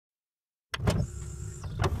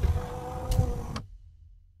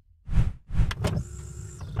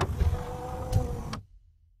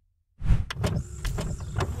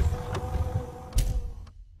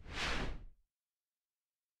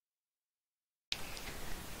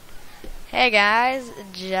Hey guys,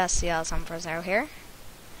 Jesse Awesome40 here.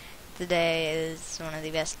 Today is one of the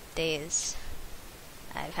best days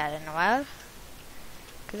I've had in a while,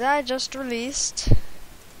 because I just released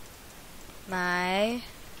my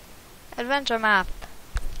adventure map.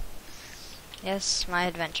 Yes, my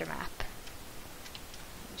adventure map.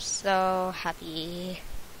 I'm so happy.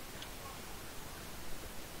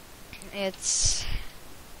 It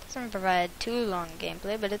doesn't provide too long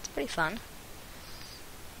gameplay, but it's pretty fun.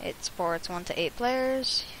 It supports 1 to 8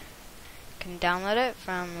 players. You can download it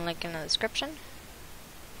from the link in the description.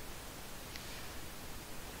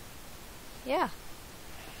 Yeah.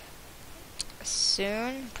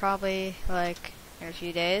 Soon, probably like in a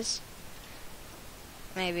few days,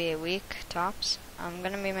 maybe a week tops, I'm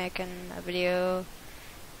gonna be making a video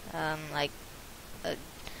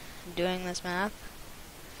doing this map.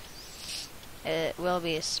 It will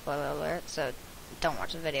be a spoiler alert, so don't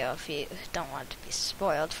watch the video if you don't want it to be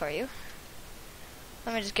spoiled for you.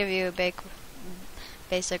 Let me just give you a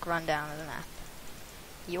basic rundown of the map.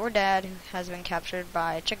 Your dad has been captured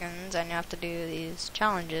by chickens, and you have to do these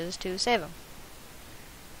challenges to save him.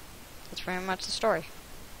 That's pretty much the story.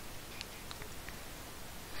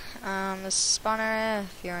 The spawner,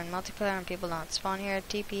 if you're in multiplayer and people don't spawn here,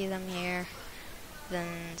 TP them here,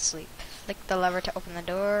 then sleep. Flick the lever to open the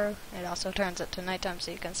door. It also turns it to nighttime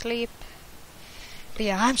so you can sleep. But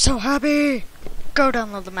yeah, I'm so happy! Go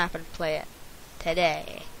download the map and play it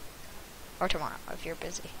today. Or tomorrow if you're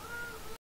busy.